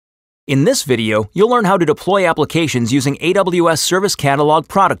In this video, you'll learn how to deploy applications using AWS Service Catalog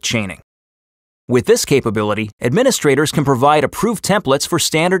product chaining. With this capability, administrators can provide approved templates for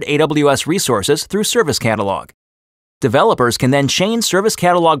standard AWS resources through Service Catalog. Developers can then chain Service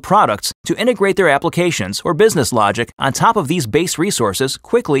Catalog products to integrate their applications or business logic on top of these base resources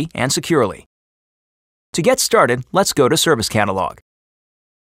quickly and securely. To get started, let's go to Service Catalog.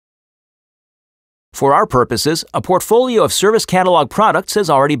 For our purposes, a portfolio of Service Catalog products has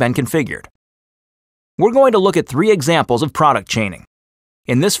already been configured. We're going to look at 3 examples of product chaining.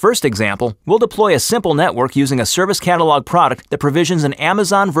 In this first example, we'll deploy a simple network using a Service Catalog product that provisions an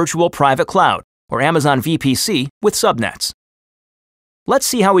Amazon Virtual Private Cloud, or Amazon VPC, with subnets. Let's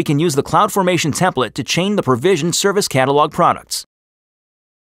see how we can use the CloudFormation template to chain the provisioned Service Catalog products.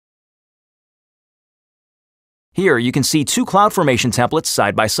 Here you can see 2 CloudFormation templates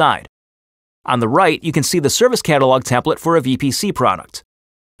side by side. On the right, you can see the Service Catalog template for a VPC product.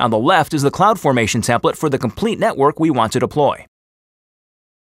 On the left is the CloudFormation template for the complete network we want to deploy.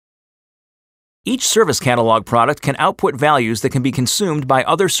 Each Service Catalog product can output values that can be consumed by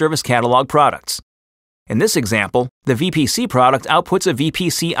other Service Catalog products. In this example, the VPC product outputs a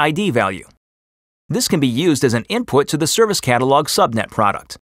VPC ID value. This can be used as an input to the Service Catalog subnet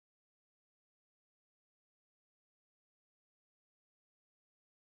product.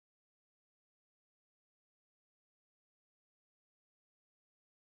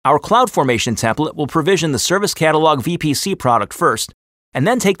 Our CloudFormation template will provision the Service Catalog VPC product first, and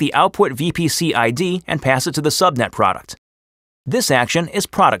then take the output VPC ID and pass it to the subnet product. This action is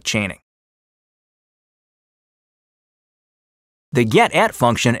product chaining. The getAt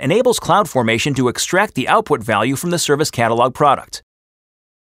function enables CloudFormation to extract the output value from the Service Catalog product.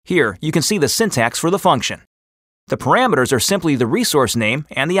 Here, you can see the syntax for the function. The parameters are simply the resource name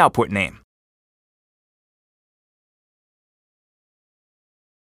and the output name.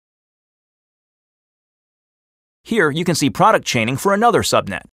 Here you can see product chaining for another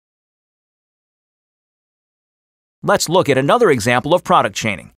subnet. Let's look at another example of product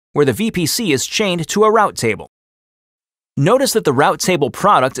chaining, where the VPC is chained to a route table. Notice that the route table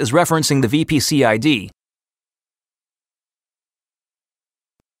product is referencing the VPC ID,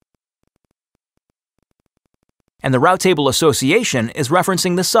 and the route table association is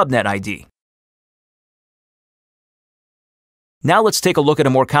referencing the subnet ID. Now let's take a look at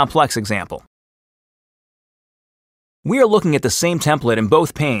a more complex example. We are looking at the same template in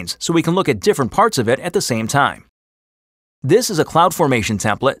both panes, so we can look at different parts of it at the same time. This is a CloudFormation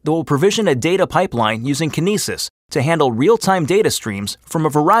template that will provision a data pipeline using Kinesis to handle real-time data streams from a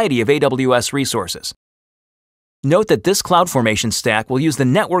variety of AWS resources. Note that this CloudFormation stack will use the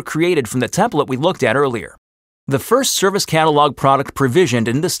network created from the template we looked at earlier. The first Service Catalog product provisioned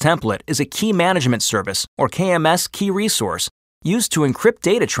in this template is a Key Management Service, or KMS key resource, used to encrypt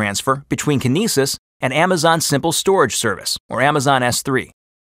data transfer between Kinesis and Amazon Simple Storage Service, or Amazon S3.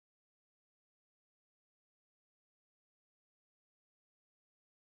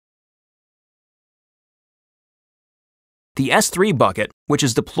 The S3 bucket, which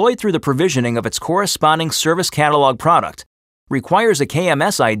is deployed through the provisioning of its corresponding Service Catalog product, requires a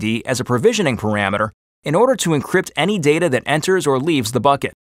KMS ID as a provisioning parameter in order to encrypt any data that enters or leaves the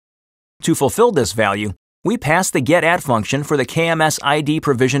bucket. To fulfill this value, we pass the getAt function for the KMS ID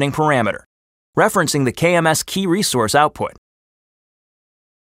provisioning parameter, referencing the KMS key resource output.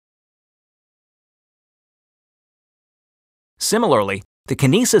 Similarly, the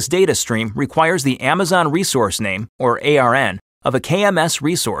Kinesis data stream requires the Amazon resource name, or ARN, of a KMS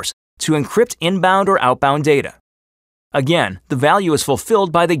resource to encrypt inbound or outbound data. Again, the value is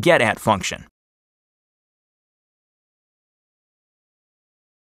fulfilled by the getAt function.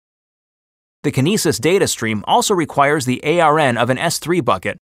 The Kinesis data stream also requires the ARN of an S3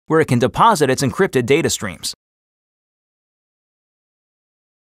 bucket, where it can deposit its encrypted data streams.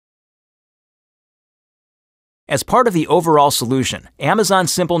 As part of the overall solution, Amazon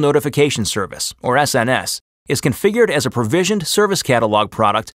Simple Notification Service, or SNS, is configured as a provisioned Service Catalog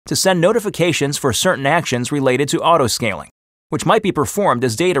product to send notifications for certain actions related to autoscaling, which might be performed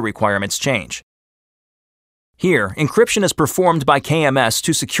as data requirements change. Here, encryption is performed by KMS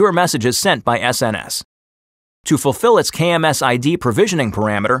to secure messages sent by SNS. To fulfill its KMS ID provisioning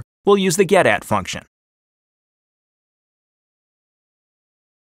parameter, we'll use the getAt function.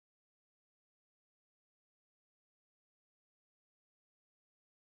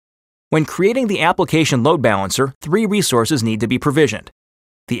 When creating the application load balancer, 3 resources need to be provisioned: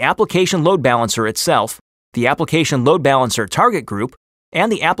 the application load balancer itself, the application load balancer target group,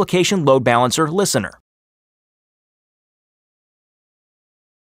 and the application load balancer listener.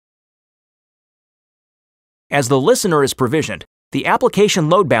 As the listener is provisioned, The application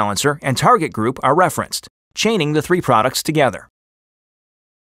load balancer and target group are referenced, chaining the three products together.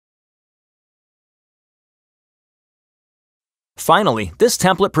 Finally, this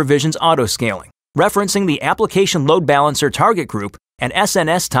template provisions autoscaling, referencing the application load balancer target group and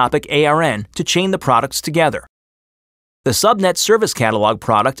SNS topic ARN to chain the products together. The subnet Service Catalog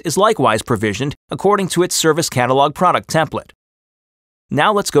product is likewise provisioned according to its Service Catalog product template.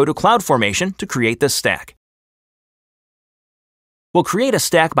 Now let's go to CloudFormation to create this stack. We'll create a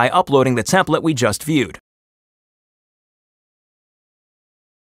stack by uploading the template we just viewed.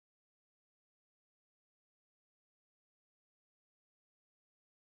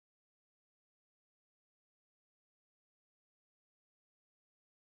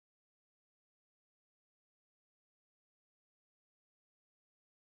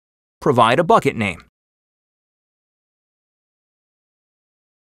 Provide a bucket name.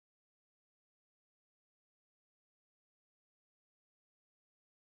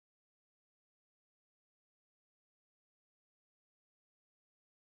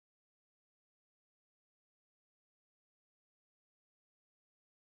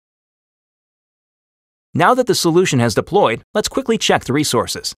 Now that the solution has deployed, let's quickly check the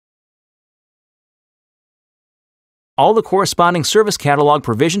resources. All the corresponding Service Catalog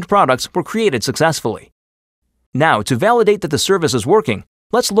provisioned products were created successfully. Now, to validate that the service is working,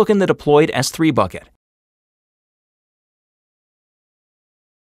 let's look in the deployed S3 bucket.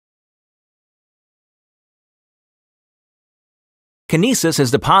 Kinesis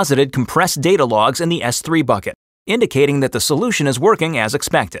has deposited compressed data logs in the S3 bucket, indicating that the solution is working as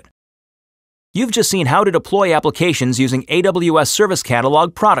expected. You've just seen how to deploy applications using AWS Service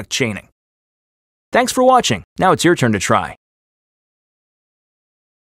Catalog product chaining. Thanks for watching. Now it's your turn to try.